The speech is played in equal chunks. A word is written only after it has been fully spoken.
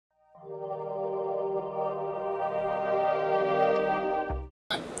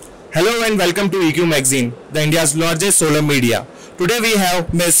Hello and welcome to EQ Magazine, the India's largest solar media. Today we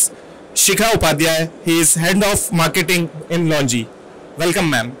have Ms.Shikha Upadhyay. He is Head of Marketing in Longi. Welcome,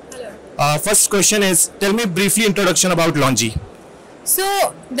 ma'am. Hello. First question is, tell me briefly introduction about Longi.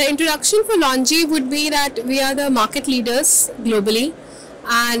 So the introduction for Longi would be that we are the market leaders globally,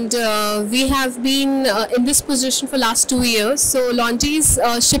 and we have been in this position for last 2 years. So Longi's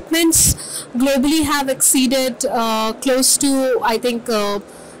shipments globally have exceeded close to, I think,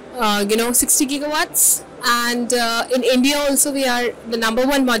 60 gigawatts. And in India also we are the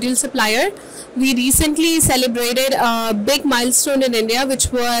 #1 module supplier. We recently celebrated a big milestone in India,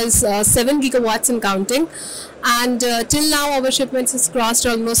 which was 7 gigawatts and counting. And till now our shipments has crossed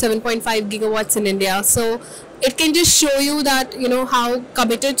almost 7.5 gigawatts in India. So it can just show you that how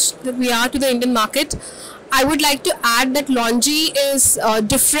committed we are to the Indian market. I would like to add that Longi is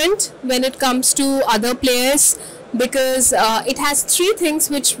different when it comes to other players, because it has 3 things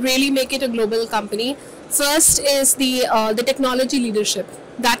which really make it a global company. First is the technology leadership.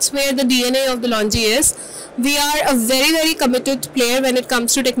 That's where the DNA of the Longi is. We are a very committed player when it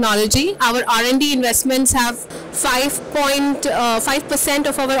comes to technology. Our R&D investments have 5%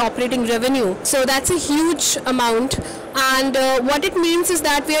 of our operating revenue. So that's a huge amount. And what it means is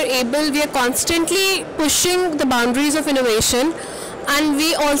that we are constantly pushing the boundaries of innovation, and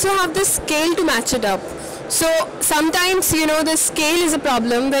we also have the scale to match it up. So sometimes the scale is a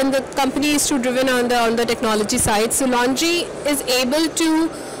problem when the company is too driven on the technology side. So Longi is able to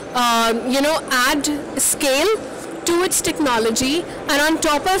add scale to its technology, and on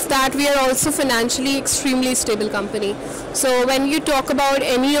top of that we are also financially extremely stable company. So when you talk about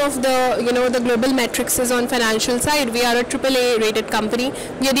any of the the global metrics is on financial side, we are a AAA rated company.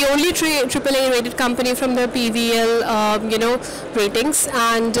 We are the only AAA rated company from the PVL ratings,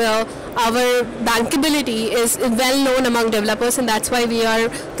 and our bankability is well known among developers, and that's why we are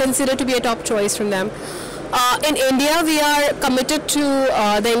considered to be a top choice from them. In India, we are committed to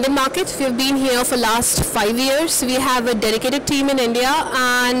the Indian market. We have been here for last 5 years. We have a dedicated team in India,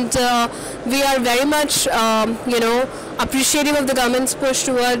 and we are very much appreciative of the government's push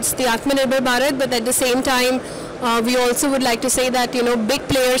towards the Atmanirbhar Bharat, but at the same time we also would like to say that big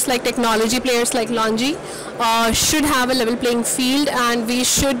players like technology players like Longi should have a level playing field, and we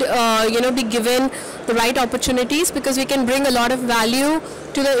should be given the right opportunities, because we can bring a lot of value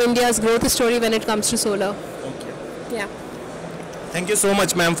to the India's growth story when it comes to solar. Okay. Yeah. Thank you so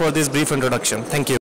much, ma'am, for this brief introduction. Thank you.